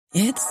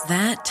It's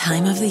that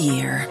time of the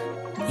year.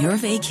 Your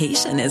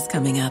vacation is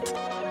coming up.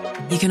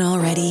 You can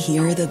already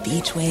hear the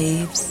beach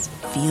waves,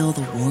 feel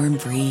the warm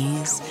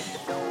breeze,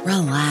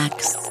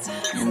 relax,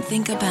 and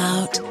think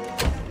about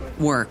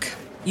work.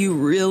 You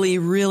really,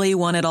 really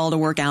want it all to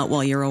work out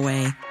while you're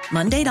away.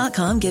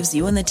 Monday.com gives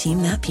you and the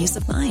team that peace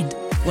of mind.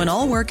 When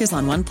all work is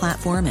on one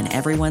platform and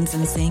everyone's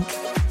in sync,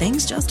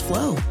 things just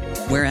flow.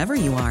 Wherever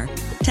you are,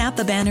 tap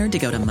the banner to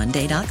go to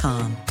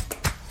Monday.com.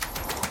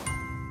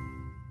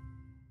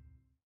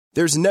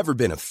 There's never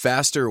been a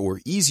faster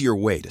or easier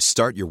way to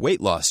start your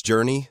weight loss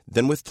journey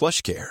than with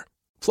PlushCare.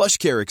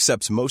 PlushCare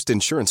accepts most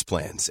insurance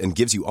plans and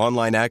gives you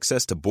online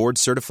access to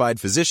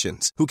board-certified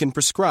physicians who can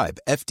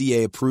prescribe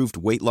FDA-approved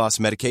weight loss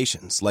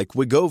medications like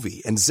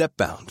Wegovy and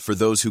Zepbound for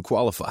those who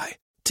qualify.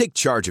 Take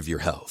charge of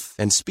your health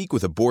and speak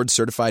with a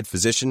board-certified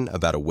physician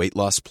about a weight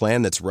loss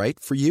plan that's right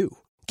for you.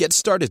 Get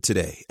started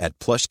today at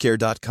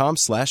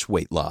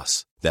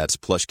plushcare.com/weightloss. That's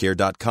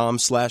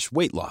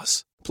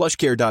plushcare.com/weightloss.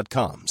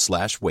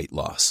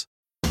 plushcare.com/weightloss.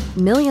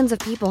 Millions of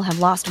people have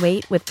lost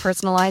weight with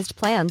personalized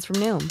plans from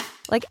Noom.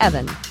 Like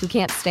Evan, who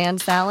can't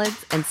stand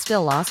salads and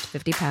still lost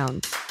 50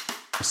 pounds.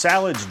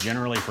 Salads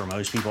generally for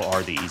most people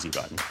are the easy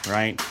button,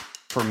 right?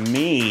 For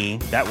me,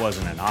 that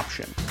wasn't an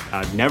option.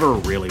 I never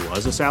really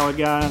was a salad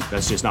guy.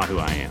 That's just not who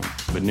I am.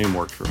 But Noom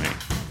worked for me.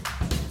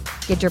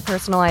 Get your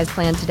personalized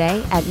plan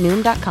today at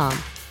Noom.com.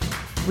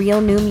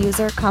 Real Noom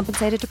user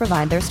compensated to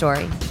provide their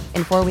story.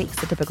 In 4 weeks,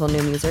 the typical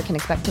Noom user can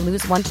expect to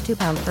lose 1 to 2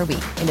 pounds per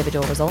week.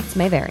 Individual results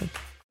may vary.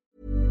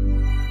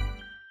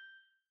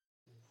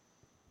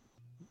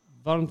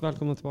 Varmt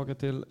välkomna tillbaka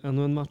till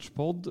ännu en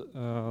matchpodd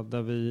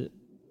där vi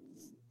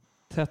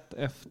tätt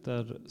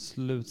efter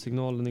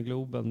slutsignalen i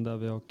Globen, där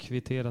vi har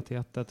kvitterat till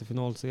 1-1 i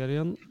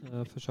finalserien,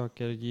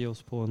 försöker ge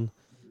oss på en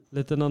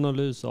liten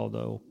analys av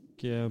det.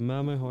 Och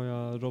med mig har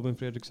jag Robin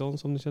Fredriksson,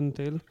 som ni känner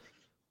till,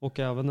 och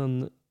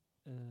även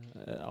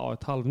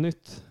ett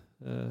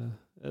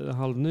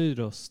halvny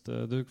röst.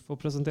 Du får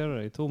presentera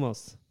dig,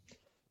 Thomas.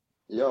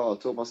 Ja,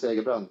 Thomas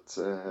Egerbrandt.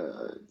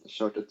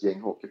 Kört ett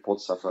gäng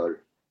hockeypodsar för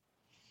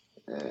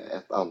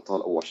ett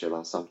antal år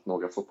sedan samt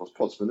några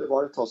fotbollspods. Men nu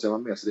var det ett tag sedan jag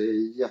var med, så det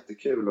är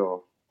jättekul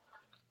att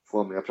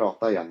få med och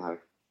prata igen här.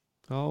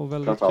 Ja, och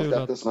väldigt framförallt kul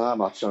efter att... en sån här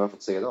match som jag har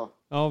fått se idag.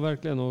 Ja,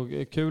 verkligen. Och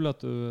kul att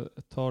du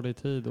tar dig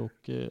tid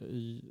och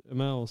är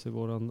med oss i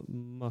våran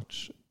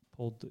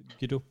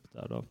matchpoddgrupp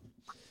där då.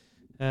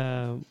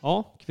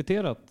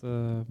 Kvitterat.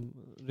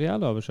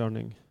 Rejäl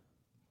överkörning.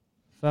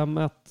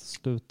 5-1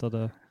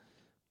 slutade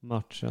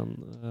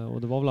matchen.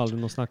 Och det var väl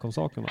aldrig någon snack om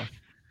saken, va?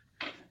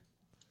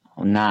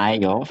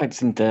 Nej, jag var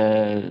faktiskt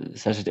inte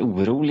särskilt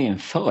orolig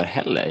inför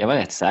heller. Jag var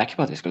rätt säker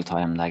på att vi skulle ta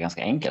hem det här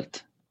ganska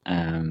enkelt.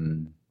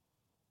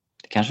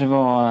 Det kanske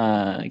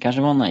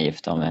var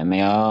naivt av mig, men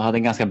jag hade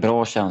en ganska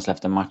bra känsla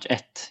efter match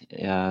 1.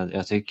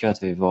 Jag tycker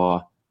att vi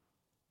var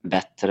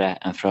bättre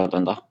än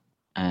Frölunda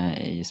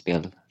i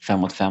spel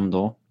 5-5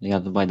 då. Det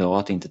gällde bara idag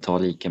att inte ta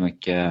lika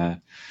mycket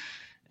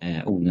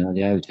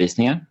onödiga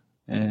utvisningar.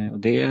 Och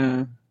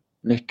det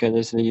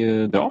lyckades vi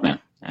ju bra med.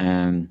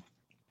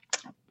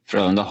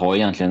 Frölunda har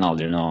egentligen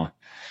aldrig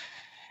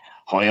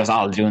oss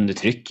aldrig under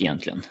tryck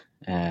egentligen.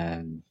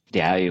 Det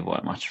är ju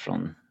vår match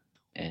från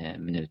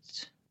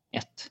minut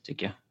 1,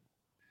 tycker jag.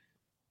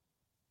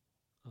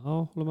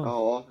 Ja, håller med.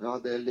 Ja, jag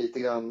hade lite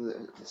grann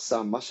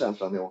samma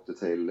känsla när jag åkte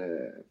till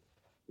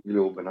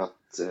Globen,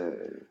 att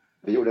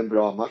vi gjorde en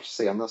bra match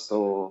senast,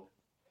 och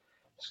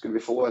skulle vi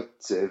få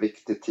ett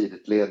viktigt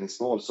tidigt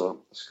ledningsmål så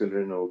skulle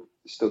det nog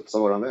studsa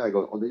våran väg,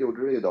 och det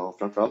gjorde det idag.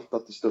 Framförallt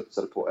att det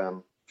studsade på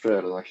en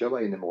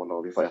Frölunda-klubba in i mål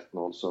och vi får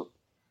 1-0, så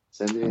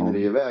sen rinner det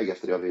iväg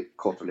efter det. Vi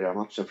kontrollerar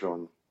matchen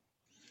från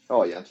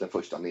egentligen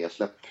första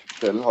nedsläpp.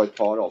 Frölunda har ett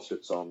par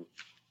avslut som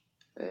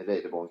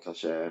Reideborn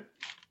kanske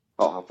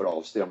han får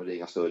avstyra, men det är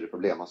inga större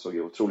problem. Han såg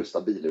ju otroligt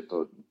stabil ut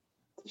och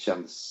det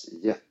kändes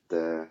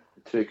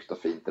jättetryggt och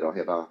fint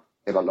idag,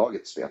 hela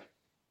lagets spel.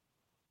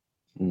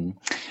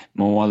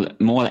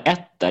 Mål 1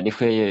 där, det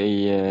sker ju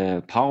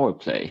i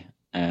powerplay.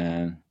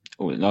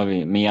 Då har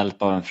vi med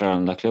hjälp av en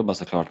Frölunda-klubba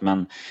såklart,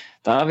 men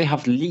där har vi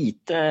haft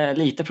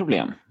lite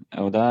problem.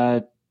 Och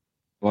där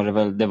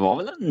var det var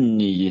väl en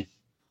ny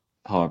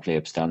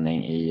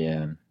powerplay-uppställning i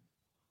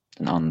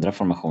den andra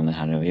formationen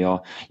här nu.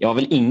 Jag var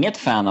väl inget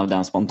fan av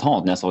den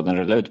spontant när jag såg den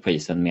rulla ut på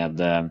isen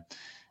med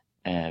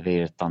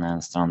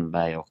Virtanen,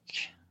 Strandberg och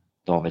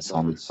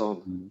Davidsson.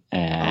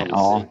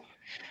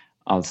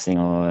 Alsing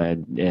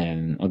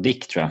och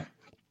Dick, tror jag.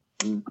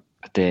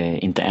 Att det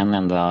är inte en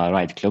enda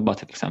rideklubba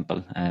till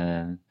exempel.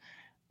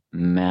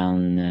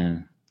 Men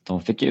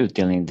de fick ju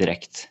utdelning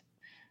direkt.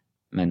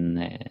 Men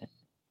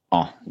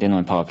det är nog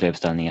en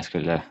powerplay-uppställning jag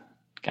skulle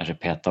kanske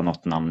peta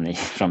något namn i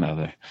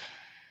framöver.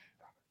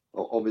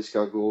 Om vi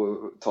ska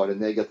ta det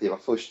negativa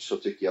först, så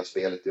tycker jag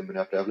spelet i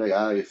minutövläge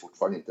är ju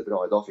fortfarande inte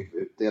bra. Idag fick vi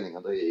utdelning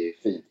och det är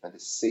fint, men det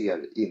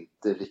ser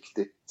inte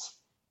riktigt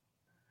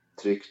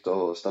tryggt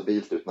och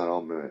stabilt ut när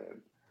de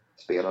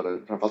spelade.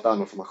 Framförallt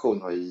andra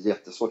formation har ju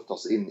jättesvårt att ta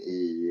sig in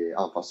i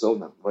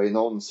anfallszonen. Det var ju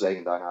någon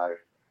sväng där när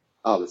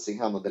Alsing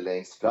hamnade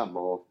längst fram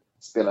och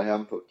spelade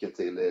hem pucken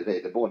till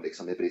Reideborn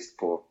liksom, i brist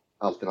på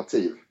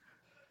alternativ.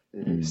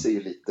 Det ser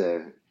ju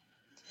lite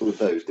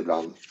udda ut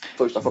ibland.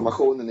 Första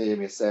formationen är ju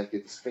mer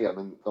säkert i spel,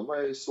 men de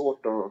har ju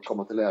svårt att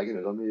komma till läge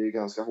nu. De är ju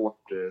ganska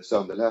hårt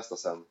sönderlästa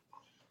sen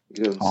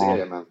i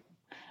grundserien. Men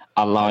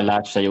alla har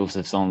lärt sig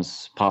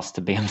Josefssons pass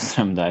till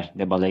Bemström där.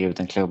 Det är bara att lägga ut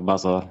en klubba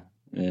så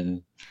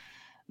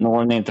når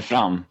den inte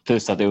fram.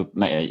 Plus att det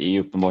är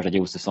uppenbart att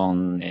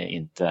Josefsson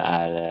inte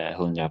är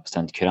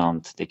 100%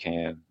 kurant. Det kan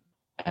ju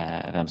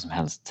vem som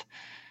helst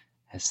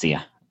se.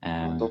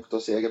 Dr.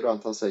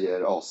 Segerbrandt, han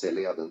säger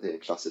AC-leden, det är en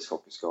klassisk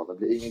hockeyskada. Det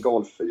blir ingen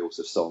golf för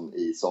Josefsson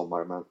i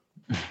sommar, men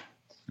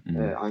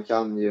han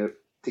kan ju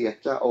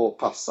teka och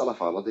passa i alla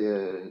fall, och det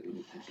är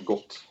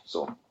gott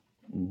så.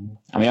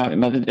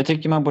 Men jag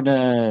tycker man borde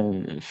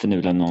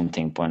förnula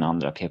någonting på den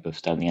andra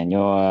PP-uppställningen.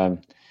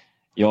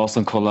 Jag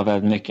som kollar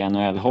väldigt mycket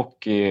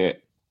NHL-hockey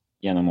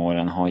genom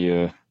åren har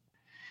ju...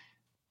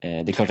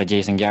 Det är klart att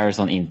Jason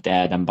Garrison inte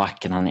är den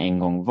backen han en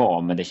gång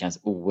var, men det känns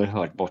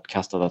oerhört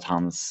bortkastat att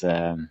hans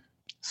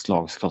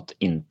slagskott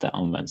inte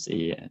används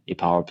i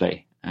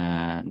powerplay.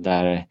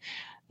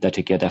 Där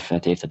tycker jag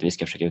definitivt att vi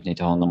ska försöka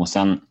utnyttja honom. Och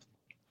sen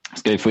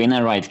ska vi få in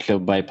en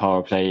right-klubba i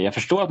powerplay. Jag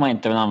förstår att man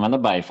inte vill använda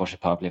Bergfors i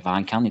powerplay, för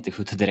han kan inte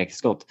skjuta direkt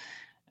skott.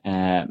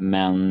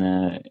 Men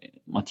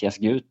Mattias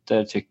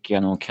Guter tycker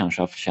jag nog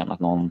kanske har förtjänat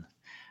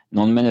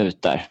någon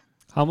minut där.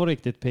 Han var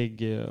riktigt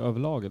pigg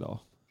överlag idag,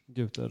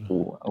 Guter.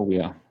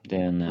 Ja.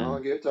 Ja,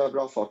 Guter har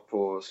bra fart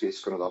på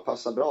skridskorna idag.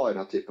 Passar bra i den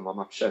här typen av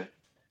matcher.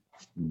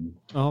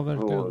 Ja,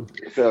 verkligen.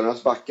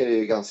 Frölundas backar är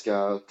ju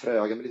ganska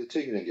tröga, men lite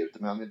tyngre än Guter.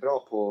 Men han är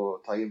bra på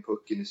att ta in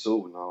pucken i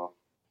zon och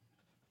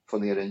få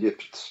ner den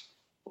djupt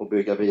och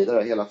bygga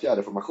vidare. Hela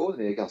fjärde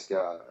formationen är ganska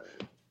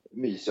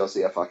mysig att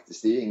se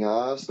faktiskt. Det är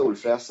inga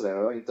storfräsare.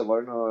 Jag har inte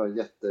varit någon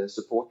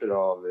jättesupporter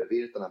av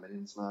Virtanen, men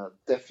en sån här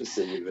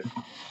defensiv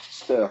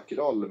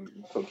stökroll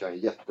funkar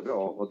jättebra.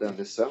 Och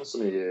Dennis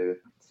Svensson är ju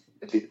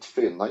ett litet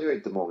fynd. Han gör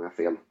inte många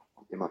fel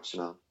i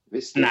matcherna.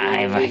 Visst,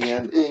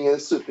 ingen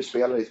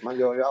superspelare. Man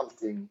gör ju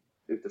allting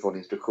utifrån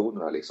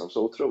instruktionerna liksom.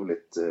 Så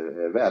otroligt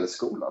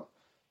välskolad.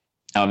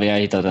 Ja, vi har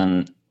hittat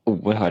en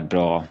oerhört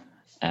bra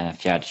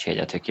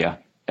fjärdekedja tycker jag.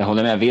 Jag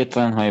håller med.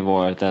 Virtanen har ju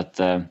varit att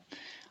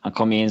han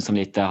kom in som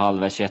lite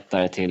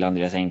halvärsättare till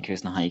Andreas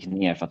Enqvist när han gick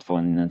ner för att få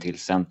en till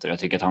center. Jag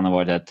tycker att han har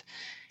varit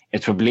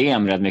ett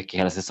problem rätt mycket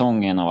hela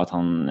säsongen av att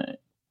han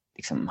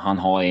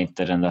har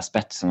inte den där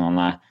spetsen.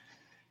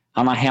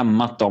 Han har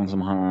hämmat dem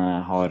som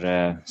han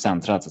har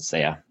centrat så att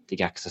säga.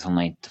 Dick Axelsson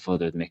har inte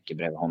fått ut mycket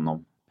bredvid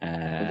honom.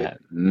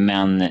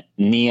 Men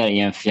ner i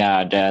en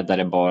fjärde där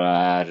det bara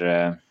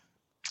är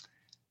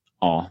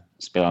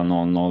spela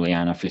 0-0 och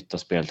gärna flytta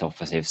spel till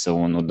offensiv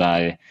zon, och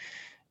där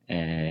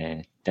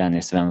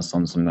Dennis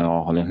Svensson som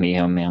jag håller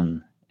med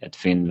om ett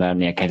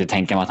fyndvärde. Jag kan inte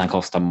tänka mig att han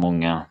kostar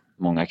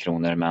många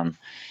kronor, men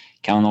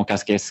kan han åka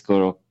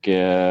skridskor och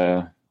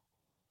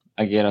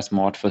agera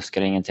smart,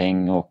 fuskar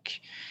ingenting, och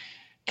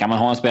kan man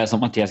ha en spelare som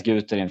Mattias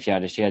Guter i en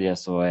fjärde kedja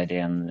så är det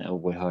en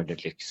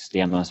oerhörd lyx. Det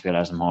är ändå en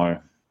spelare som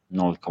har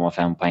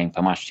 0,5 poäng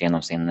per match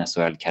genom sin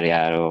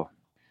SHL-karriär, och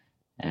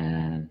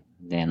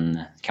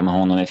kan man ha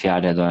honom i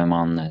fjärde då är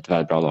man ett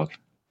väldigt bra lag.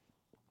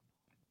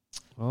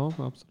 Ja,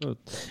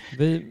 absolut.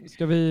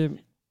 Ska vi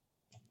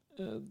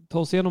ta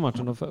oss igenom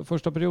matchen då?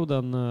 Första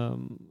perioden,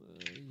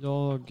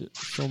 jag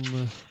som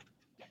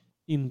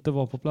inte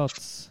var på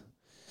plats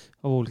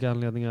av olika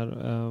anledningar,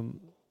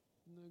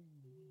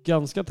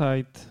 ganska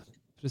tajt,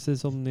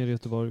 precis som nere i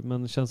Göteborg,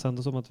 men det känns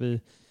ändå som att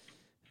vi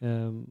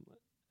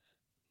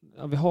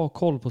har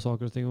koll på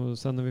saker och ting, och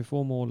sen när vi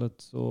får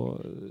målet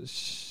så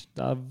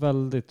det är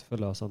väldigt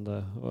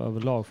förlösande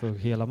överlag för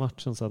hela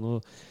matchen sen.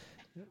 Och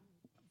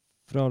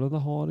Frölunda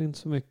har inte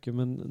så mycket,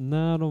 men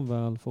när de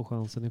väl får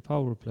chansen i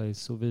powerplay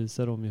så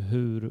visar de ju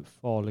hur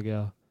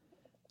farliga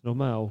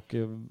de är, och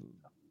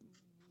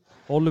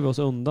håller vi oss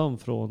undan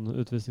från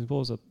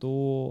utvisningsbåset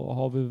då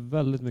har vi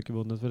väldigt mycket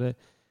vunnet, för det är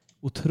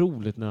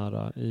otroligt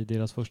nära i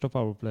deras första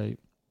powerplay.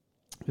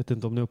 Jag vet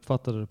inte om ni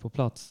uppfattade det på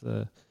plats.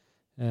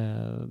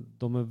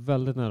 De är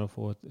väldigt nära att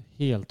få ett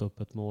helt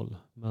öppet mål,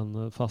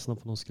 men fastnar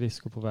på någon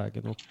skridsko på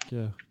vägen, och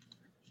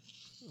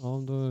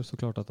då är det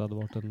såklart att det hade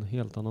varit en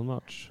helt annan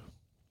match.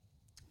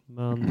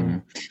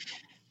 Men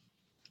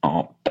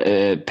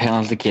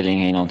penalty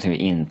killing är någonting vi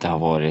inte har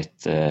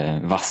varit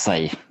vassa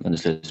i under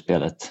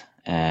slutspelet,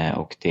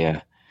 och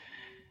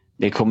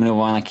det kommer nog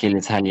vara en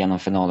akilleshäl genom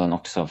finalen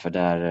också, för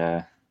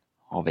där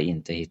har vi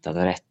inte hittat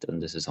rätt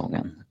under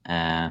säsongen.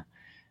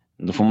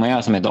 Då får man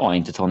göra som idag,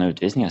 inte ta en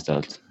utvisning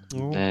istället.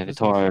 Vi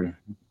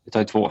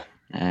tar 2.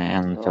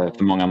 En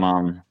för många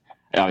man.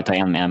 Ja, vi tar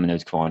en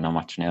minut kvar när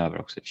matchen är över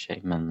också i och för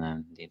sig, men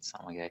det är inte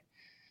samma grej.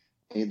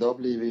 Idag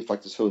blir vi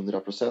faktiskt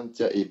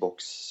 100% i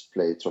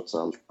boxplay trots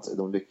allt.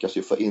 De lyckas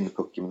ju få in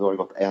pucken, men då har det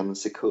gått 1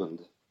 sekund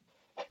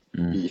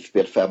i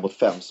spel 5 mot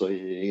 5, så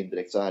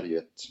indirekt så är det ju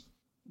ett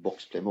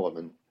boxplaymål,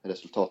 men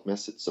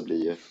resultatmässigt så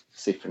blir ju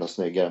siffrorna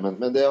snyggare.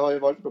 Men det har ju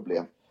varit ett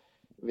problem.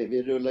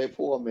 Vi rullar ju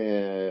på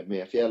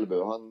med Fjällby,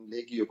 och han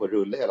ligger ju på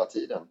rulle hela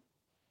tiden.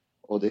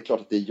 Och det är klart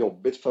att det är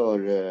jobbigt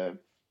för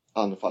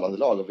anfallande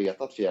lag att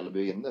veta att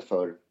Fjällby är inne,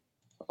 för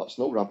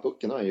snor han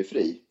pucken är ju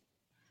fri.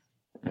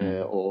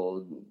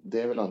 Och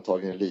det är väl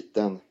antagligen en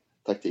liten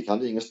taktik.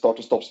 Han är ingen start-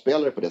 och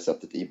stoppspelare på det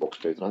sättet i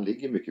boxplay, utan han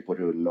ligger mycket på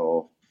rull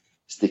och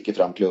sticker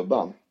fram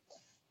klubban.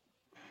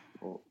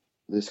 Och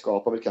det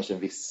skapar väl kanske en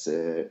viss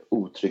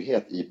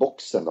otrygghet i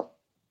boxen då,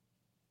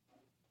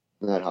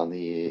 när han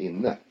är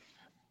inne.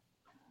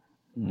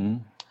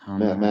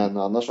 Men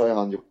annars har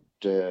han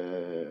gjort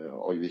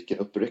vilken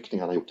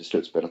uppryckning han har gjort i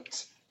slutspelet.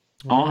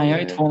 Ja, han gör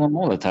ju 2-0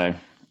 målet här.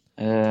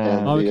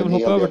 Vi kan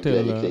hoppa över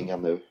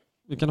till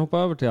vi kan hoppa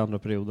över till andra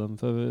perioden,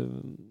 för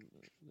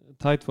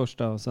tajt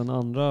första och sen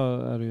andra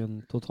är det ju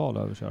en total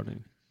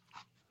överkörning.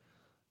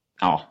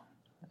 Ja,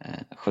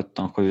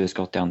 17-7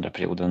 skott i andra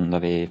perioden där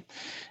vi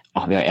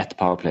har ett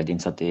powerplay. Det är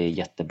inte så att det är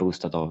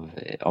jätteboostat av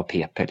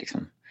PP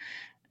liksom.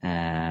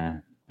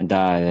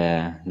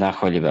 Där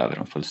sköljer vi över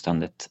dem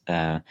fullständigt.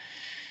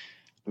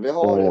 Vi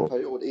har en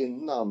period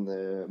innan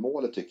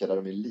målet tycker jag,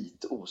 där de är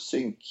lite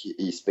osynk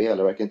i spel.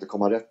 Det verkar inte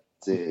komma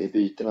rätt i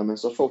bytena, men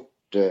så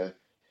fort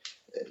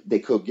det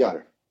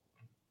kuggar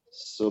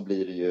så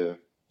blir det ju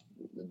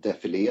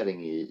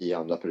defilering i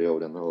andra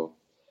perioden. Och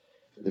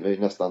det var ju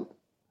nästan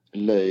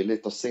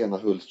löjligt att se när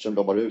Hultström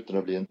lobbar ut och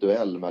det blir en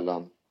duell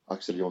mellan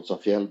Axel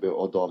Jonsson Fjällby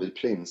och David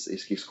Prins i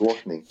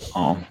skridskoåkning.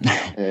 Ja.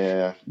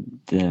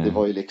 Det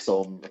var ju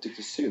liksom, jag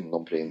tyckte synd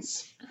om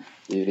Prins.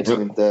 Det är ju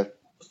liksom inte,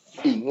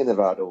 ingen är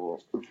värd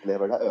att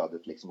uppleva det här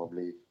ödet liksom, att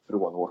bli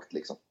frånåkt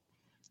liksom.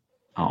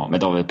 Ja, men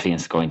David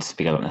Prins ska inte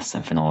spela en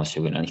SM-final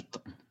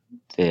 2019.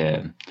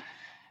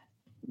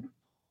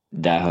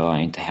 Där hör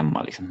han inte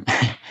hemma liksom.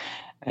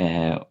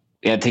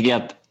 Jag tycker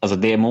att alltså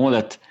det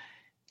målet,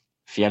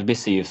 Fjällby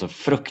ser ju så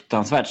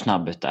fruktansvärt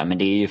snabb ut där, men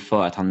det är ju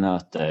för att han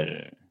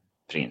möter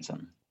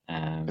Prinsen.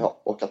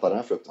 Ja, och att han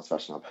är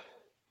fruktansvärt snabb.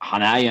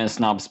 Han är ju en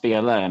snabb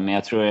spelare, men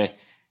jag tror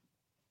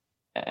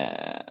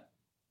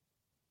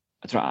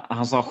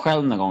han sa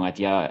själv någon gång att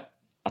jag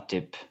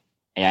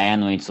är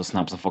nog inte så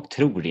snabb som folk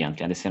tror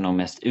egentligen. Det ser nog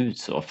mest ut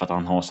så för att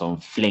han har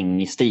sån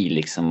flängig stil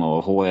liksom,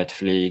 och håret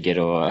flyger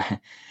och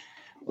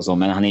så.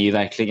 Men han är ju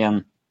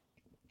verkligen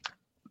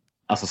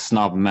alltså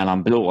snabb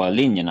mellan blå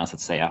linjerna så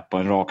att säga, på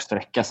en rak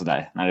sträcka så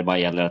där, när det bara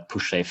gäller att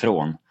pusha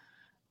ifrån.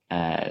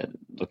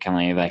 Då kan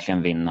han ju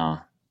verkligen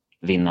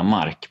vinna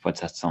mark på ett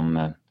sätt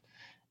som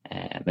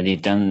men det är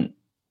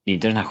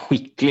inte den här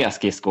skickliga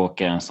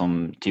skridskoåkaren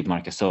som typ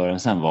Marcus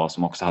Sörensen var,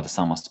 som också hade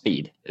samma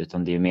speed,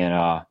 utan det är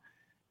mera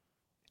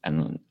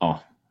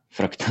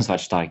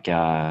fruktansvärt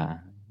starka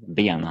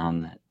ben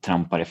han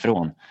trampar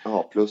ifrån.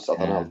 Ja, plus att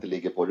han alltid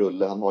ligger på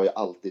rulle. Han har ju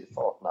alltid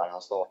fart när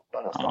han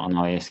startar nästan. Ja, han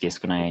har ju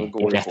skridskorna i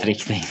rätt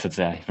riktning så att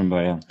säga från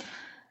början.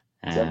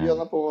 Sen bjöd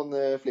han på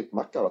en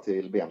flippmacka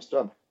till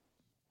Bemström.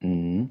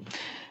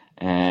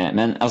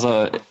 Men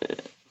alltså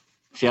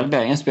Fjällby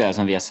är en spelare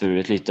som vi har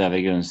svurit lite över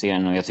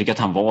grundserien, och jag tycker att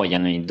han var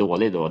genuint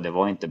dålig då. Det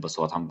var inte bara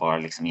så att han bara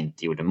liksom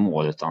inte gjorde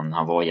mål, utan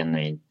han var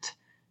genuint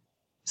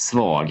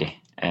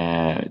svag.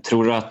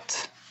 Tror du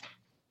att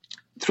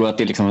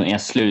det liksom är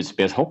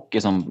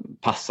slutspelshockey som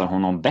passar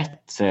honom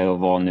bättre, och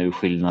vad nu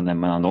skillnaden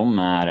mellan dem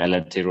är?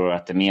 Eller tror du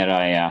att det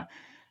mera är,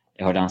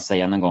 jag hörde han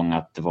säga någon gång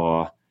att det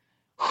var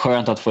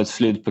skönt att få ett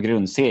slut på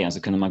grundserien,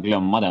 så kunde man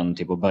glömma den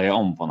typ och börja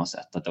om på något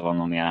sätt, att det var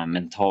någon mer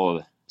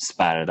mental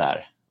spärr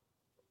där?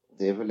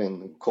 Det är väl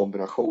en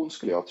kombination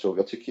skulle jag tro.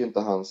 Jag tycker inte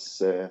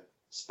hans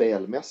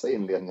spelmässiga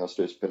inledning av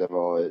slutspelet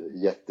var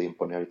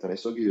jätteimponerande, utan det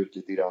såg ut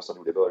lite grann som det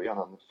gjorde i början.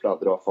 Han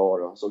fladdrade och far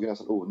och såg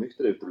nästan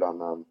onykter ut ibland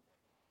när han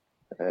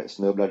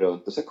snubblar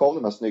runt. Och så kom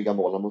de här snygga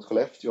målen mot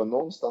Skellefteå, och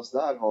någonstans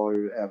där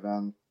har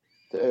även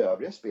det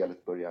övriga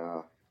spelet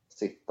börjat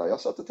sitta. Jag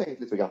satt och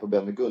tänkte lite grann på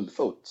Benny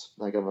Guldfot,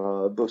 den här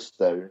gamla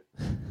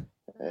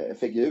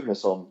Buster-figuren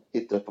som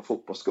hittade på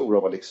fotbollsskor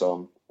och var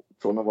liksom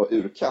från att vara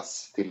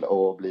urkass till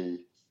att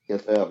bli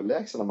helt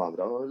överlägsen de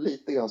andra. Och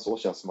lite grann så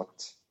känns det som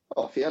att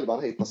Fjällby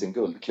hittar sin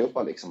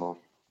guldklubba liksom, och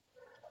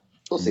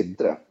då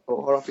sitter det.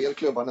 Och har han fel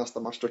klubba nästa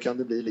match, då kan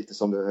det bli lite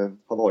som det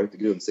har varit i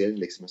grundserien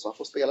liksom. Så han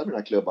får spela med den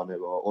här klubban nu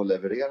och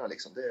leverera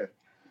liksom.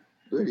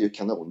 Då är det ju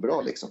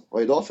kanonbra liksom.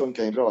 Och idag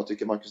funkar det bra. Jag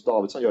tycker Marcus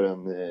Davidsson gör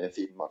en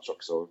fin match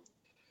också.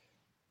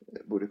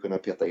 Borde kunna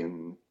peta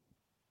in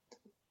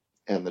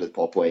en eller ett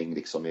par poäng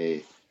liksom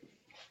i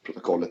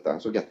protokollet där.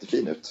 Så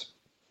jättefin ut.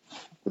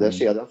 Och den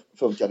kedjan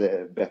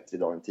funkade bättre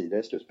idag än tidigare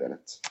i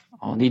slutspelet.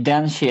 Ja, det är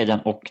den kedjan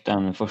och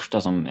den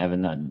första som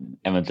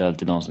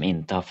eventuellt är de som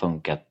inte har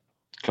funkat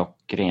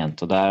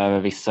klockrent. Och där har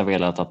vissa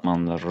velat att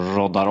man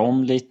roddar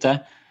om lite.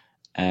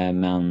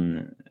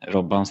 Men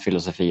Robbans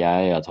filosofi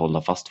är ju att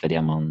hålla fast vid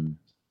det man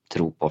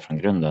tror på från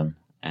grunden.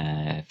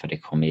 För det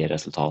kommer ge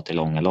resultat i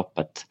långa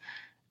loppet.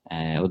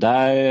 Och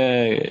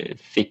där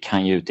fick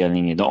han ju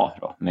utdelning idag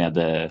då,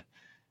 med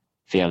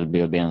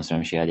Fjällby och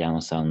Benström-kedjan,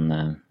 och sen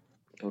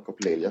Jakob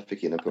Lilja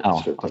fick in en puck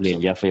till slut. Ja,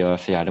 Lilja får göra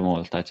fjärde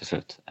målet där till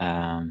slut.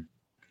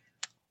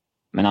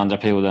 Men andra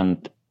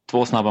perioden,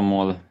 2 snabba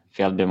mål,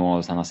 Fjällby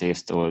mål, sen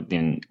assist, och det är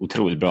en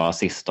otroligt bra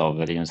assist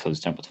av Linus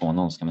Hultström på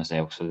 2-0 ska man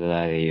säga också. Det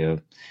där är ju,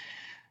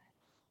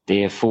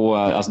 det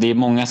är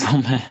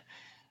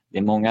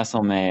många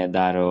som är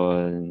där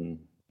och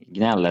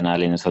gnäller när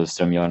Linus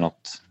Hultström gör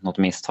något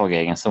misstag i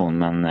egen zon,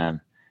 men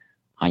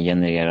han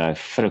genererar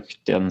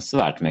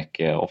fruktansvärt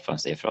mycket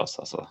offensivt för oss.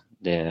 Alltså,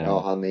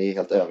 Ja, han är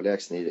helt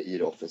överlägsen i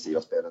det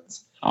offensiva spelet.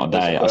 Ja,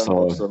 där, alltså...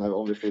 också,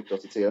 om vi flyttar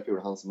oss till tredje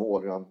perioden, hans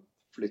mål, hur han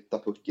flyttar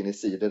pucken i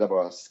sidor där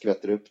bara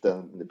skvätter upp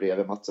den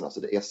bredvid Mattsson.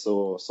 Alltså det är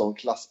sån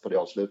klass på det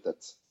avslutet.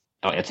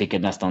 Ja, jag tycker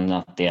nästan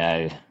att det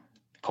är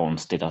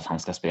konstigt att han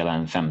ska spela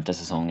en 5:e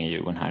säsong i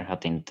Djurgården här.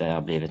 Att det inte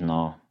har blivit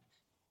något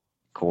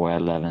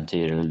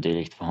KL-äventyr eller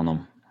dylikt för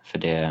honom. För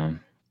det...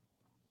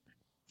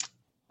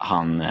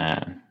 Han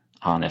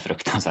är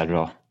fruktansvärt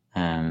bra.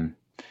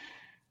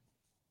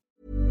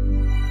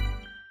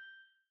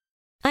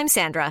 I'm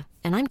Sandra,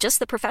 and I'm just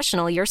the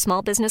professional your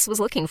small business was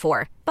looking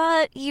for.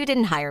 But you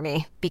didn't hire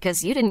me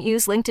because you didn't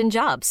use LinkedIn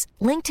Jobs.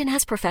 LinkedIn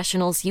has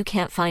professionals you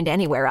can't find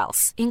anywhere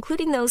else,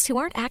 including those who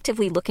aren't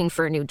actively looking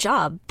for a new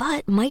job,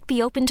 but might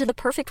be open to the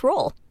perfect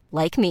role,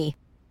 like me.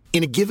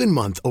 In a given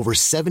month, over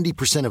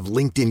 70% of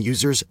LinkedIn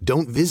users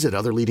don't visit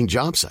other leading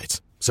job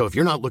sites. So if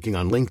you're not looking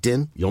on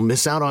LinkedIn, you'll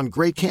miss out on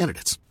great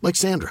candidates like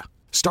Sandra.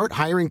 Start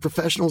hiring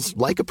professionals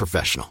like a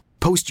professional.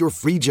 Post your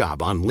free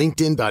job on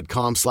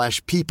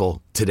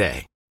linkedin.com/people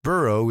today.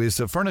 Burrow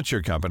is a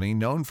furniture company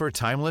known for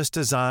timeless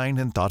design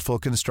and thoughtful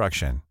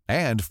construction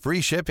and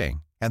free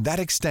shipping, and that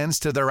extends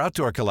to their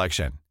outdoor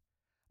collection.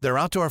 Their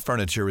outdoor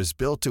furniture is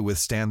built to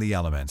withstand the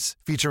elements,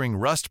 featuring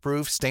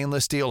rust-proof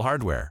stainless steel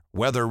hardware,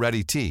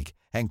 weather-ready teak,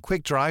 and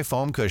quick-dry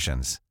foam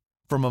cushions.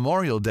 For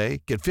Memorial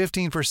Day, get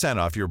 15%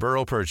 off your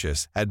Burrow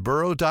purchase at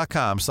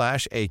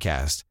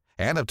burrow.com/acast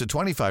and up to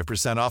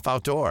 25% off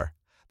outdoor.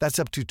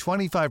 That's up to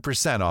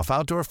 25% off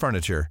outdoor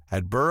furniture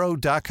at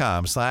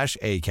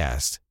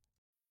burrow.com/acast.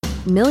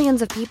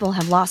 Millions of people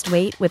have lost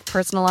weight with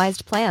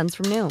personalized plans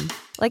from Noom.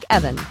 Like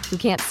Evan, who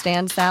can't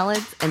stand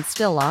salads and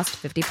still lost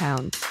 50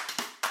 pounds.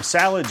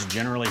 Salads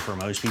generally for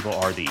most people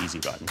are the easy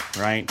button,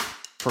 right?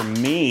 For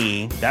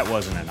me, that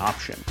wasn't an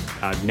option.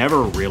 I never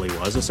really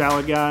was a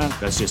salad guy.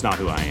 That's just not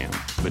who I am.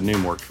 But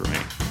Noom worked for me.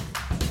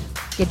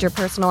 Get your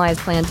personalized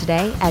plan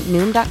today at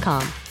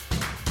Noom.com.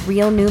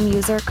 Real Noom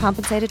user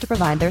compensated to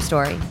provide their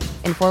story.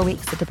 In 4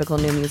 weeks, the typical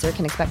Noom user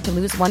can expect to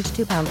lose 1 to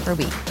 2 pounds per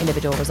week.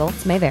 Individual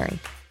results may vary.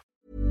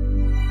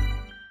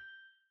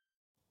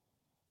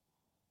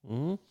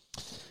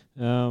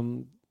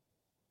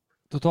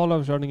 Total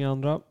överkörning i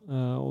andra,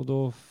 och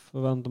då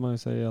förväntar man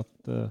sig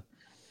att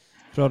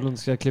Frölunda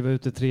ska kliva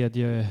ut i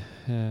tredje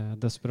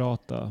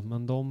desperata,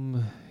 men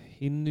de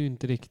hinner ju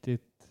inte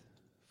riktigt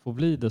få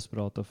bli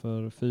desperata,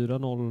 för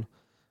 4-0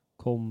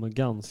 kom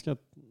ganska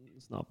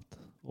snabbt,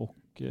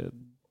 och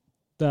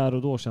där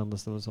och då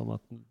kändes det väl som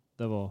att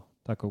det var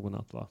tack och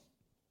godnatt, va?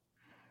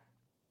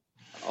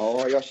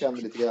 Ja, jag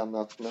kände lite grann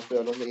att när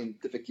Frölunda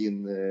inte fick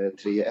in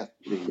 3-1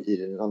 i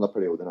den andra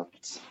perioden,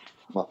 att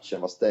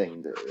matchen var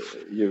stängd.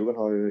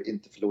 Djurgården har ju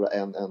inte förlorat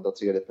en enda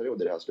tredje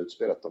period i det här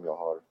slutspelet, om jag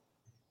har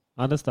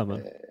det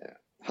stämmer.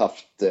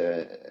 Haft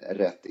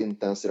rätt.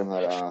 Inte ens i de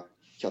här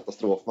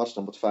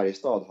katastrofmatcherna mot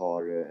Färjestad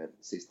har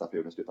sista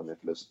perioden slutat med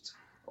förlust.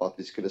 Och att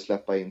vi skulle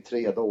släppa in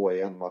 3 då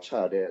i en match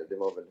här, det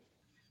var väl...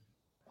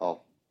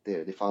 Ja,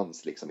 det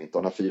fanns liksom inte.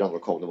 Och när 4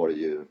 kom, då var det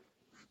ju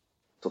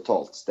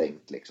totalt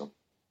stängt liksom.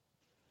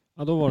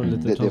 Ja, då var det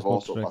lite det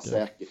var så pass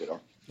säkert idag.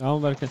 Ja,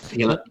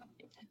 verkligen.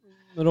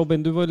 Men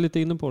Robin, du var lite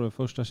inne på det,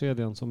 första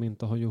kedjan som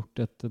inte har gjort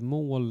ett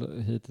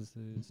mål hittills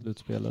i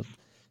slutspelet.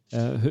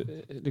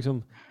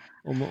 Liksom,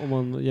 om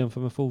man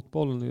jämför med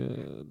fotbollen,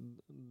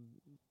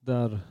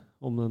 där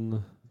om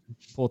en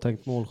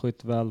påtänkt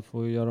målskytt väl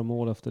får göra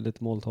mål efter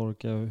lite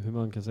måltorka, hur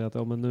man kan säga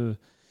att men nu,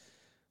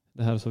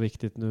 det här är så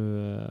viktigt,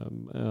 nu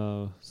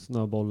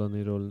snöbollen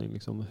i rullning.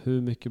 Liksom.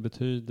 Hur mycket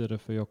betyder det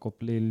för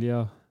Jakob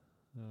Lilja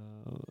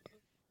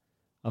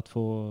att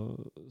få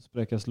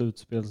spräcka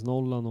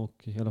slutspelsnollan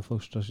och hela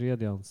första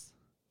kedjans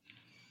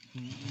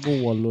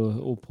mål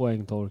och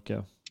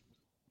poängtorka?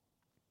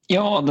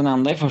 Ja, den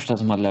enda i första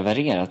som har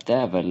levererat, det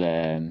är väl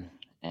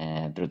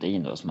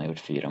Brodin då, som har gjort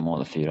 4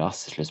 mål och 4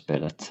 ass i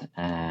slutspelet.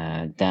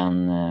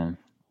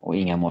 Och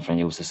inga mål från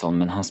Josefsson,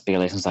 men han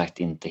spelar ju som sagt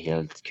inte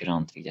helt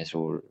kurant,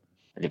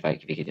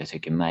 vilket jag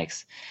tycker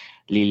märks.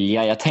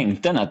 Lilja, jag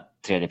tänkte när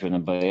tredje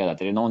perioden började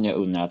att är det någon jag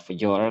undrar att få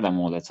göra det där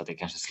målet så att det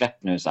kanske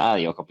släppt nu, så är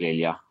det Jakob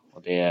Lilja.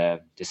 Och det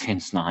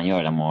syns när han gör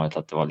det där målet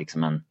att det var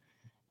liksom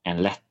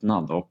en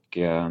lättnad. Och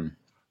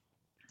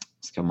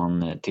ska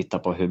man titta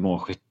på hur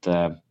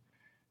målskytte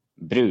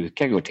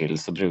brukar gå till,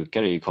 så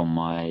brukar det ju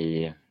komma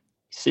i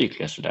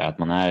cykler sådär, att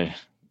man är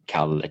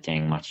kall ett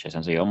gäng matcher,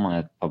 sen så gör man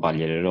ett par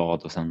baljer i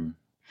rad och sen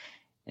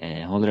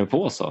håller det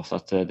på så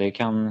att det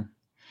kan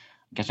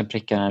kanske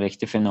pricka en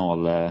riktig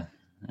final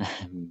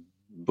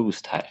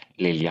boost här,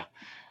 Lilja.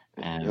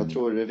 Jag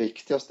tror det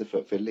viktigaste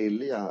för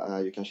Lilja är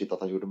ju kanske inte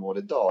att han gjorde mål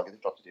idag, det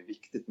är klart att det är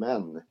viktigt,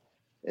 men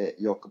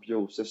Jakob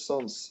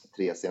Josefssons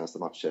 3 senaste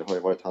matcher har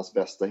ju varit hans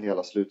bästa i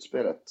hela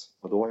slutspelet,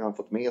 och då har han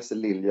fått med sig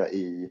Lilja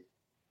i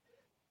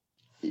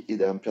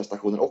den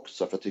prestationen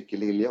också, för jag tycker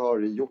Lilja har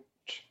gjort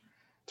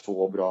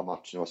 2 bra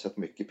matcher och har sett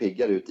mycket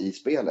piggare ut i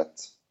spelet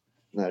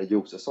när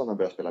Josefsson har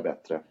börjat spela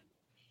bättre.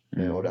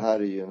 Och det här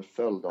är ju en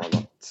följd av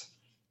att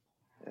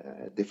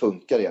det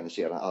funkar igen i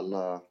kedjan.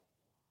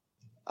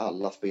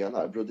 Alla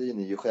spelar. Brodin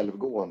är ju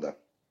självgående.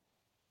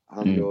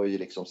 Han gör ju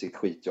liksom sitt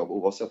skitjobb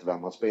oavsett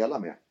vem man spelar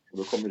med. Och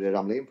då kommer det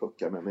ramla in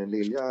puckar. Men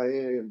Lilja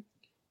är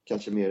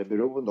kanske mer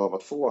beroende av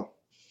att få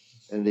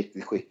en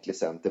riktigt skicklig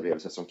center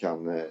bredvid sig som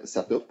kan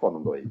sätta upp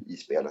honom då i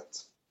spelet.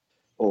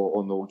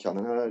 Och nog kan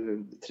den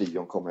här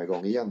trion komma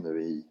igång igen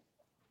nu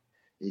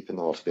i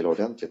finalspel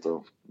ordentligt.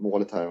 Och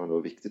målet här är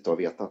nog viktigt att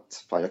veta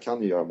att fan, jag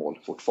kan ju göra mål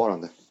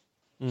fortfarande.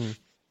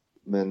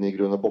 Men i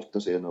grund och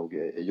botten så är det nog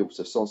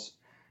Josefssons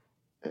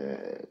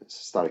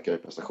starkare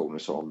prestationer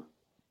som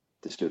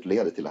till slut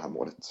leder till det här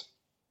målet.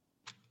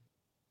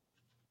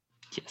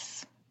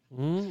 Yes.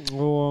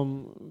 Och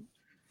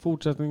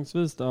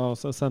fortsättningsvis då,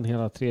 sen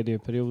hela tredje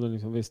perioden,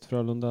 liksom, visst,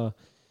 Frölunda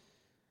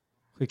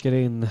skickar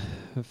in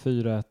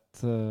 4-1,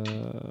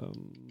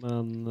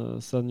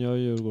 men sen gör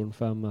Djurgården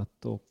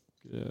 5-1 och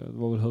det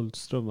var väl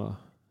Hultström, va?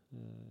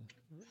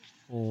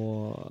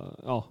 Och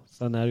ja,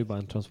 sen är det ju bara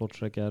en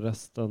transportsträcka.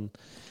 Resten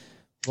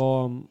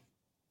var,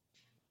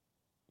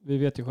 vi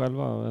vet ju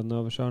själva, en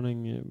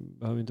överkörning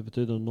behöver inte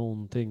betyda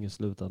någonting i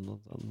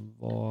slutändan.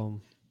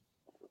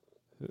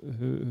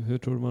 Hur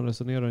tror du man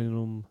resonerar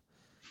inom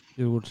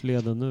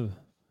Djurgårdsleden nu,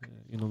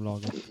 inom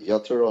laget?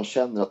 Jag tror de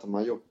känner att de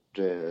har gjort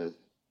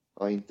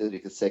inte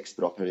riktigt 6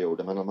 bra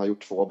perioder, men de har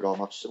gjort 2 bra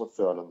matcher mot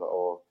Frölunda,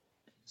 och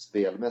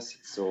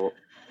spelmässigt så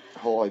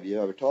har vi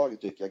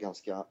övertaget, tycker jag,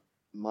 ganska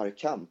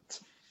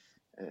markant.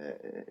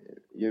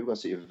 Djurgården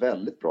ser ju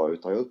väldigt bra ut.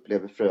 Jag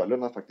upplever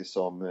Frölunda faktiskt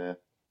som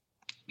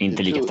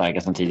inte lika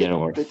starka som tidigare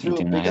år. Det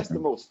trubbigaste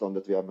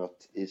motståndet vi har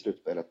mött i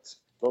slutspelet.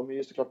 De är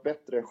ju såklart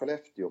bättre än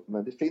Skellefteå,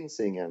 men det finns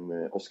ingen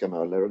Oskar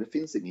Möller och det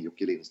finns ingen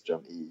Jocke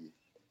Lindström i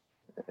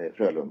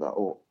Frölunda.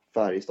 Och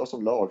Färjestad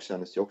som lag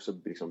känns ju också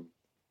liksom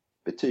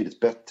betydligt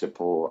bättre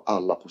på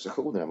alla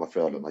positioner än vad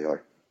Frölunda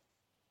gör.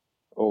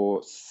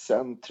 Och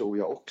sen tror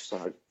jag också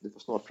här, du får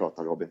snart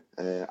prata Robin,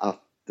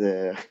 att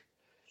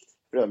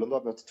Frölunda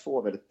har mött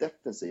 2 väldigt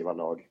defensiva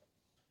lag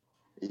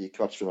i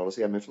kvartsfinal och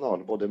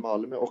semifinal. Både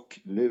Malmö och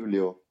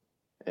Luleå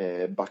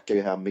backar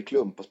ju hem i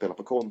klump och spelar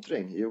på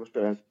kontring. Djurgården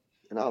spelar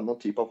en annan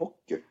typ av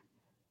hockey.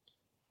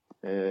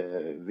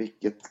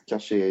 Vilket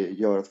kanske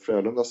gör att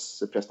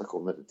Frölundas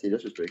prestationer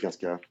tidigare är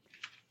ganska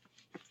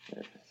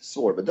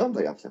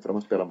svårbedömda egentligen, för de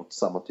har spelat mot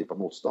samma typ av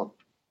motstånd.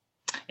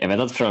 Jag vet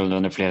att Frölunda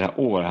under flera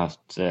år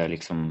haft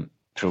liksom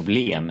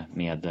problem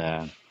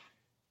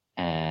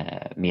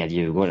med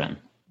Djurgården.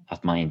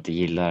 Att man inte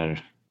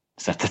gillar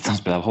sättet de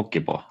spelar hockey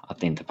på. Att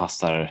det inte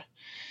passar.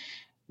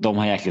 De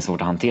har jäkligt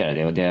svårt att hantera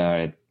det, och det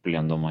är ett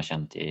problem de har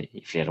känt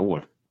i flera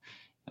år.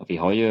 Och vi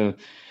har ju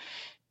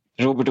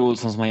Robert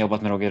Olsson som har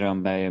jobbat med Roger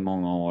Rönnberg i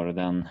många år, och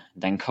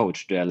den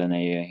coachduellen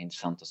är ju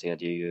intressant att se.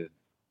 Det är ju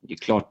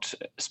klart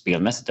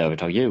spelmässigt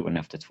övertag Djurgården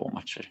efter 2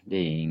 matcher. Det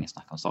är ingen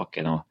snack om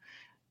saken, och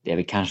det är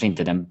väl kanske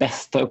inte den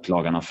bästa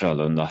upplagan av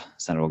Frölunda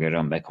sen Roger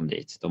Rönnberg kom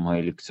dit. De har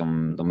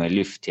ju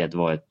lyft till att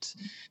vara ett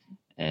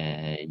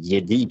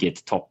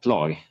gediget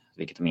topplag,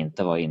 vilket de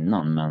inte var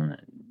innan, men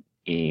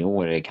i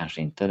år är det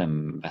kanske inte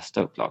den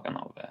bästa upplagan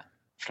av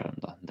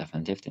Frölunda,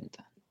 definitivt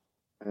inte.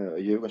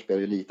 Djurgården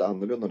spelar ju lite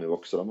annorlunda nu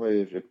också. De har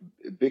ju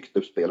byggt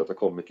upp spelet och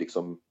kommit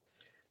liksom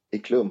i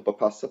klump och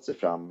passat sig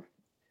fram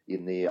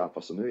in i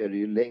anfall. Så nu är det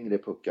ju längre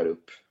puckar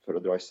upp för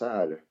att dra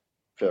isär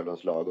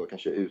Frölundas lag och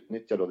kanske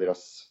utnyttja då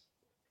deras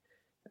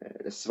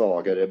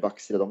svagare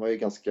backsida. De har ju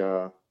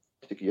ganska,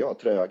 tycker jag,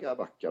 tröga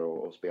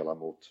backar att spela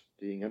mot.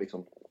 Det är inga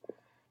liksom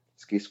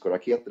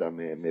skridskoraketer där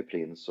med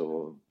Prins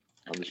och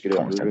Anders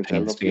Grönlund.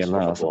 Prins spelar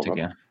alltså, tycker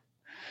jag.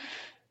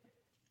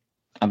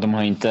 Ja, de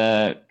har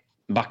inte...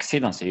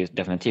 Backsidan ser ju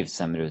definitivt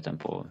sämre ut än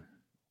på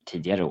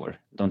tidigare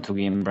år. De tog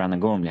in Brandon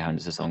Gormley här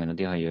under säsongen, och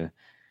det har ju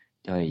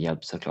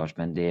hjälpt såklart.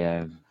 Men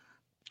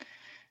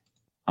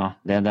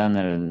den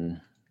är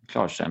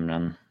klart sämre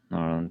än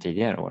några av de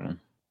tidigare åren.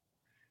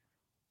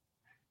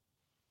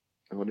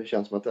 Ja, det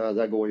känns som att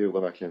där går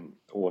Djurgården verkligen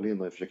all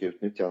in och försöker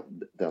utnyttja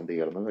den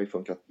delen. Det har ju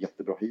funkat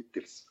jättebra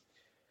hittills.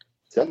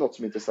 Sen något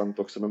som är intressant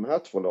också med de här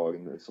 2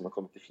 lagen som har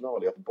kommit till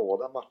final är att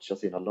båda matchar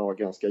sina lag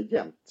ganska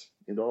jämnt.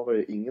 Idag var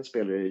det ingen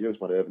spelare i Djurgården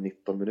som hade över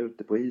 19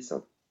 minuter på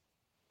isen.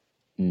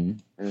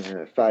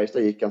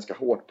 Färjestad gick ganska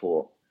hårt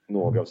på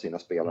några av sina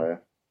spelare.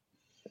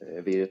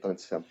 Virtanen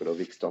till exempel och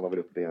Wikström var väl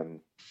uppe i en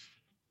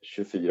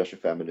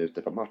 24-25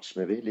 minuter per match.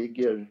 Men vi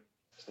ligger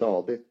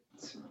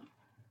stadigt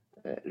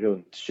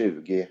runt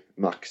 20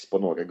 max på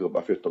några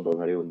gubbar, förutom då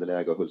när det är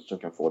underläge och Hultström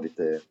kan få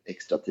lite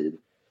extra tid.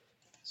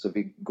 Så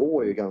vi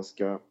går ju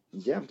ganska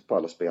jämnt på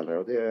alla spelare,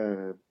 och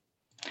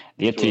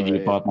det tyder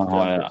ju på att man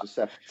har...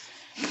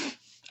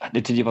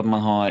 Det tyder på att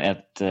man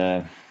har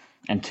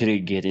en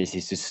trygghet i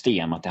sitt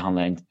system. Att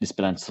det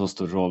spelar inte så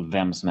stor roll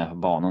vem som är på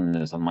banan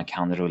nu, så man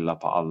kan rulla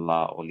på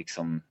alla och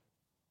liksom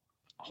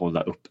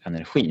hålla upp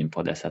energin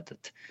på det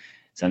sättet.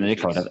 Sen är det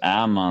klart att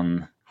är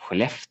man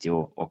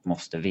Skellefteå och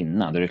måste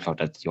vinna, då är det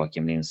klart att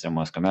Joakim Lindström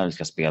och Oskar Möller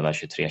ska spela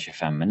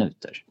 23-25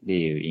 minuter. Det är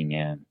ju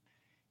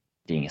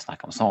inget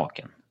snack om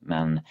saken.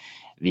 Men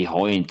vi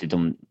har ju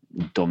inte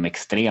de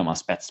extrema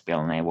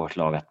spetsspelarna i vårt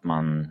lag att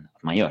man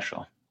gör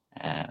så.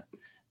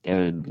 Det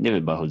är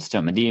väl bara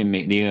Hultström. Men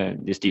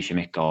det styrs ju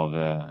mycket av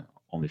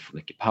om vi får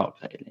mycket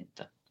powerplay eller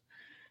inte.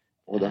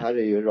 Och det här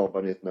är ju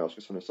Robban i ett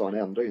nötskal, som du sa, han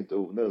ändrar ju inte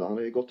onödigt. Han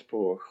har ju gått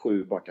på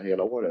 7 backar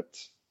hela året.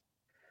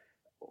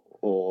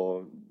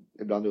 Och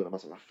ibland undrar man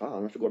så, vad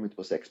fan, varför går de inte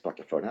på 6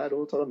 backar för? Nej,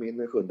 då tar de in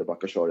en 7:e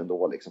back och kör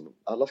ändå liksom.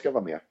 Alla ska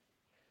vara med.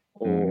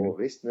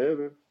 Och visst,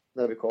 nu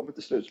när vi kommer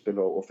till slutspel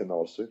och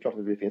final så är det klart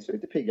att det finns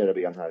lite piggare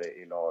ben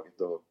här i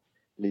laget och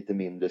lite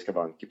mindre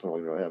skavanker på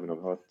något, även om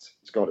vi har ett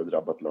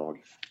skadedrabbat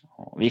lag.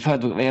 Vi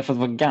har fått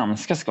vara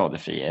ganska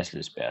skadefria i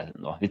slutspelet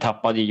ändå. Vi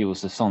tappade ju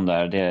Josefsson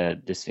där,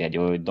 det sved ju,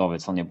 och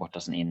Davidsson är borta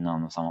sedan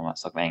innan och samma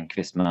sak med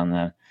Enqvist.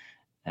 Men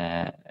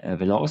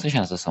överlag så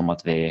känns det som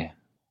att vi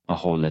har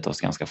hållit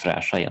oss ganska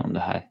fräscha genom det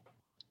här.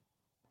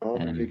 Ja,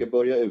 vi fick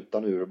börja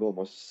utan Urbom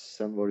och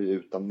sen var det ju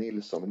utan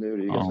Nilsson. Men nu är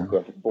det ju ganska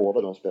skönt att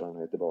båda de spelarna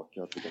är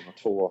tillbaka. Att vi kan ha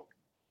 2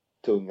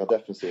 tunga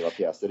defensiva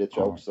pjäser. Det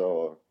tror jag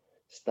också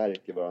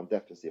stärker vår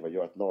defensiva och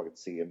gör att laget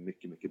ser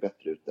mycket, mycket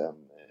bättre ut än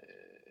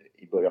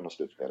i början av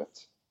slutspelet.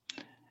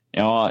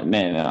 Ja,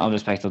 med all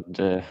respekt åt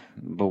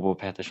Bobo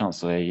Pettersson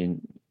så är ju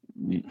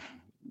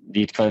det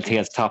är ett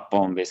kvalitetstapp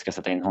om vi ska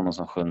sätta in honom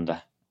som 7:e.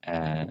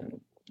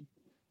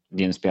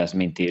 Det är en spelare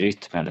som inte är i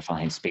rytm eller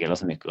fan inte spelar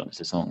så mycket under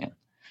säsongen.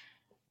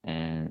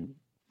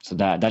 Så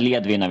där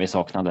led vi när vi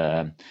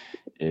saknade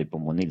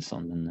Bobo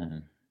Nilsson,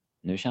 men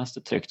nu känns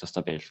det tryggt och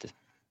stabilt.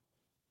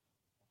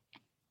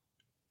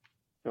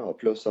 Ja,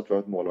 plus att vi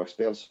har ett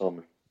målvaktsspel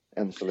som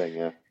än så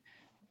länge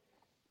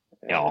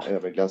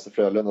överglänser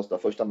Frölunda.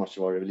 Första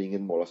matchen var det väl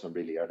ingen mål som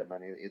briljerade,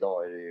 men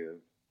idag är det ju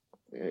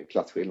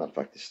klassskillnad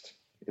faktiskt.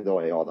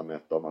 Idag är Adam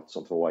 1 och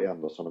Mattsson 2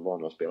 igen då, som det var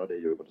när de spelade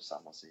i Djurgården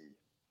tillsammans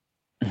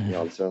i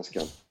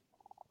Allsvenskan.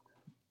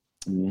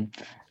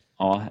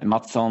 Ja,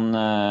 Mattsson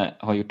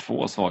har gjort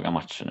 2 svaga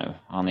matcher nu.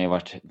 Han har ju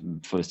varit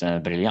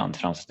fullständigt briljant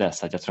fram till dess,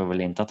 så jag tror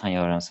väl inte att han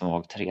gör en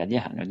svag tredje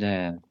här nu.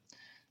 Det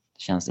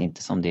känns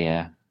inte som det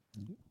är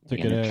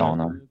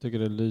tycker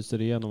det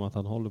lyser igenom att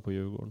han håller på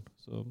Djurgården.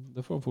 Så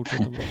det får han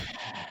fortsätta med.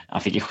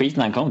 Han fick ju skit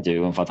när han kom till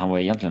Djurgården för att han var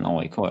egentligen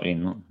AIK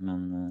innan.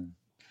 Men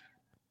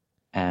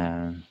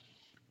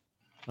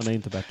han är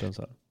inte bättre än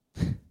så här.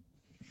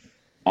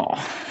 Ja.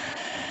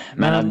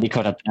 Men det är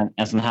klart att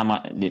en sån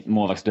här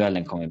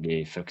målvaktsduellen kommer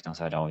bli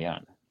fruktansvärt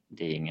avgörande.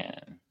 Det är inget...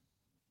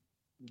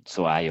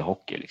 Så är ju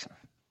hockey liksom.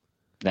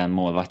 Den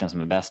målvakten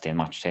som är bäst i en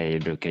match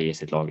brukar ge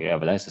sitt lag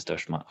överlägset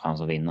störst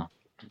chans att vinna.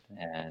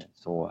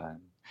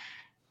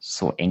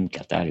 Så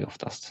enkelt är det ju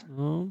oftast.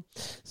 Ja.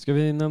 Ska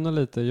vi nämna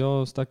lite?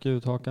 Jag stack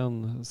ut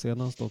hakan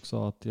senast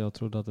också att jag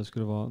trodde att det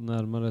skulle vara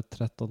närmare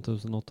 13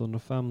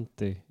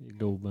 850 i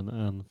Globen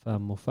än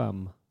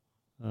 5,5.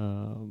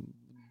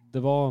 Det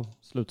var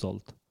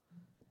slutsålt.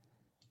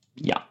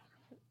 Ja.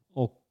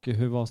 Och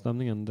hur var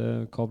stämningen?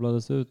 Det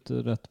kablades ut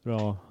rätt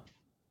bra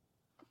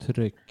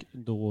tryck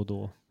då och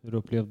då. Hur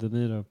upplevde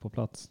ni det på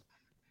plats?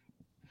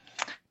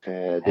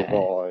 Det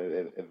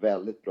var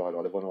väldigt bra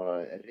idag. Det var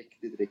några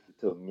riktigt, riktigt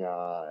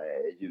tunga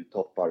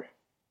ljudtoppar.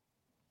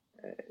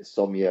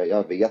 Som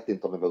jag vet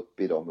inte om jag var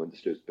uppe i dem under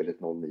slutspelet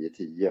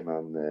 09-10,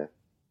 men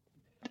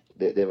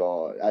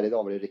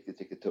idag var det riktigt,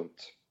 riktigt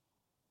tungt.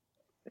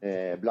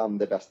 Bland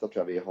det bästa tror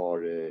jag vi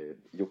har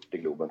gjort i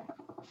Globen.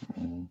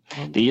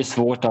 Det är ju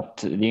svårt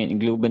att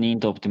Globen är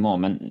inte optimal,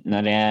 men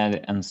när det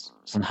är en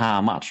sån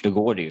här match då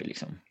går det ju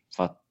liksom.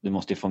 För att du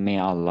måste ju få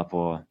med alla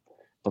på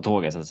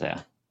tåget så att säga.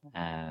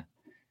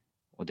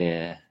 Och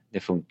det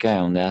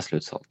funkar om det är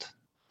slutsålt.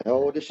 Ja,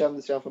 och det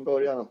kändes redan från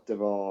början att det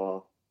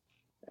var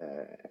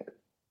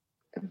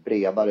en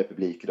bredare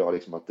publik idag,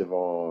 liksom att det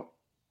var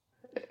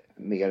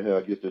mer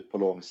högljutt ut på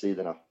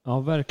långsidorna. Ja,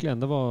 verkligen.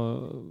 Det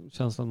var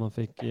känslan man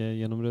fick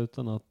genom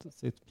rutan att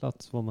sitt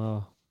plats var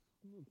med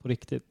på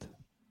riktigt.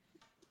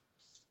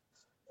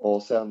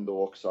 Och sen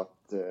då också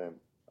att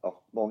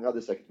många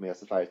hade säkert med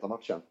sig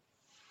Färjestad-matchen.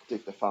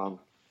 Tyckte fan,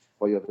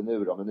 vad gör vi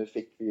nu då? Men nu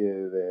fick vi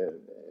ju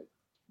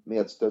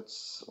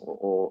medstuds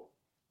och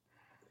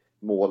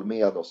mål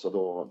med oss, och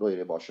då är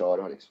det bara att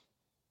köra liksom.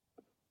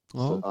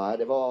 Ja. Så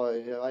det var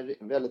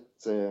en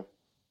väldigt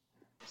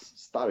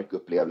stark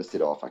upplevelse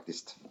idag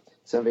faktiskt.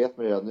 Sen vet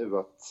man redan nu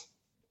att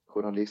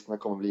journalisterna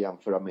kommer bli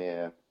jämföra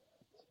med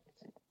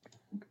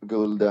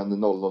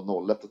gulden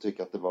 0001 och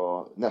tycka att det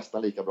var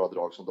nästan lika bra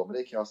drag som dem. Men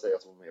det kan jag säga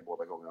som med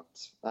båda gångerna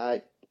att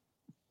nej,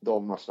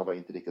 de matcherna var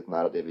inte riktigt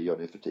nära det vi gör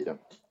nu för tiden.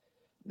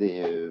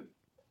 Det är ju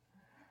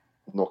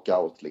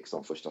knockout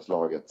liksom, första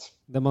slaget.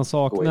 Det man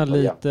saknar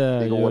lite...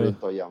 Det går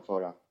inte att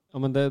jämföra. Ja,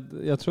 men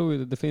jag tror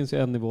det finns ju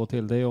en nivå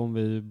till. Det är om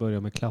vi börjar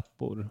med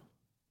klappor.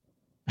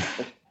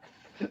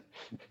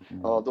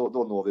 Ja,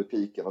 då når vi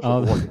piken och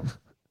så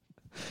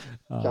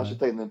kanske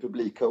ta in en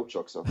publikcoach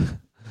också.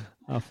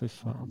 Ja, för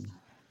fan.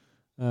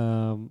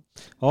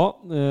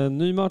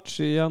 Ny match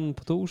igen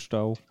på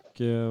torsdag och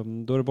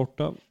då är det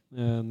borta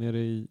nere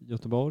i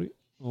Göteborg.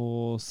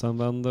 Och sen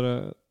vänder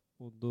det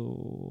och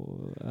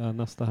då är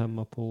nästa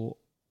hemma på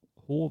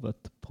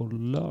Hovet på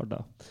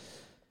lördag.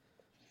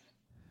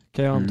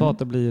 Kan jag anta att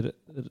det blir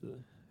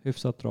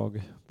hyfsat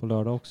drag på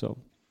lördag också.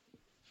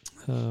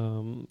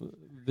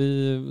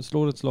 Vi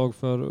slår ett slag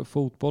för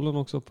fotbollen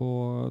också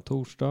på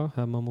torsdag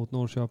hemma mot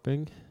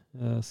Norrköping.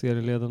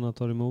 Serieledarna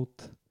tar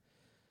emot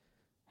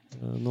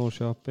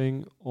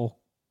Norrköping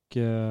och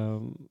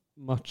och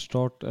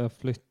matchstart är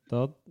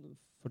flyttad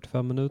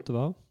 45 minuter,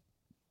 va?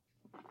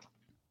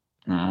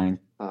 Nej,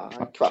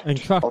 En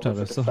kvart är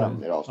det. Så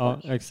ja,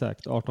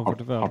 exakt.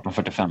 18:45.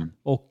 18:45.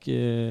 Och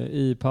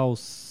i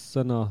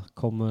pauserna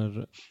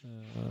kommer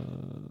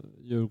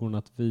Djurgården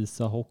att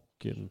visa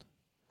hockeyn.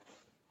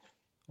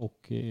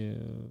 Och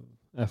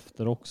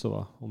efter också,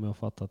 va? Om jag har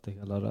fattat det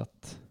hela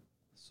rätt.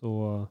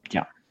 Så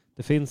ja.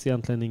 Det finns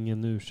egentligen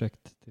ingen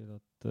ursäkt till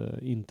att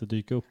inte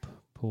dyka upp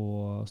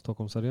på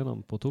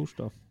Stockholmsarenan på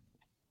torsdag.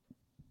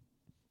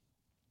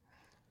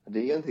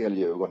 Det är en del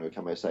Djurgården nu,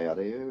 kan man ju säga.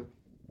 Det är ju,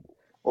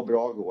 och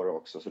bra går det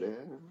också, så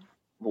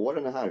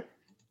våren är här.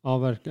 Ja,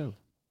 verkligen.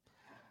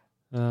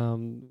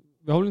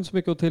 Vi har väl inte så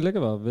mycket att tillägga,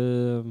 va?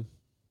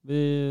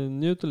 Vi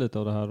njuter lite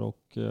av det här,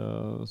 och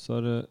så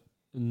är det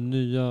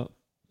nya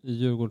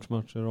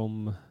Djurgårdsmatcher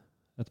om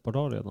ett par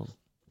dagar redan.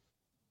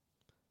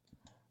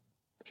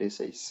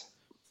 Precis.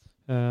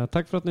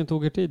 Tack för att ni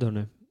tog er tid,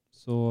 hörni.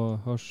 Så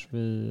hörs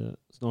vi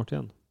snart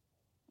igen.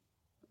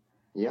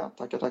 Ja,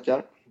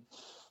 tackar.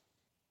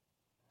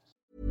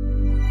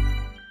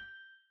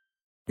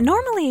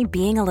 Normally,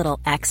 being a little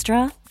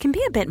extra can be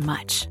a bit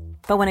much.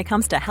 But when it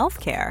comes to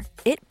healthcare,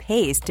 it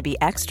pays to be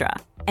extra.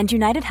 And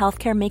United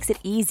Healthcare makes it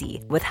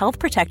easy with Health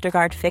Protector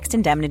Guard fixed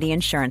indemnity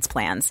insurance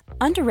plans.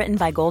 Underwritten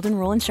by Golden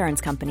Rule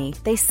Insurance Company,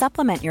 they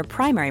supplement your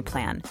primary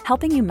plan,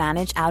 helping you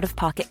manage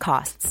out-of-pocket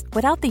costs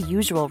without the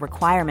usual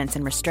requirements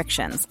and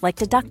restrictions like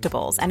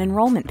deductibles and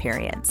enrollment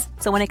periods.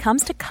 So when it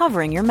comes to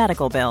covering your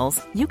medical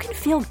bills, you can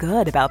feel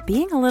good about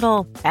being a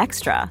little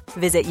extra.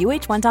 Visit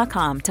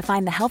uh1.com to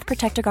find the Health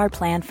Protector Guard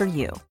plan for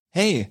you.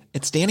 Hey,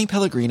 it's Danny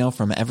Pellegrino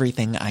from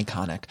Everything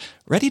Iconic.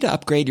 Ready to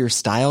upgrade your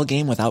style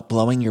game without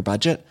blowing your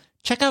budget?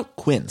 Check out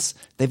Quince.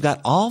 They've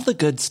got all the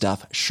good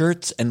stuff,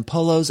 shirts and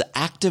polos,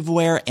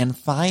 activewear, and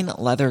fine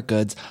leather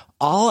goods,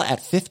 all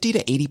at 50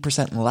 to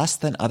 80% less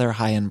than other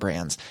high-end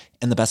brands.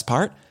 And the best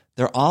part?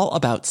 They're all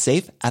about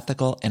safe,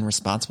 ethical, and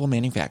responsible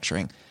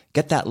manufacturing.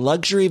 Get that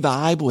luxury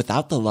vibe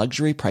without the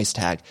luxury price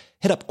tag.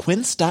 Hit up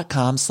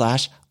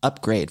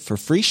quince.com/upgrade for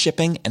free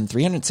shipping and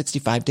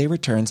 365-day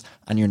returns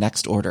on your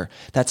next order.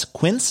 That's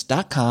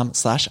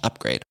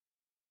quince.com/upgrade.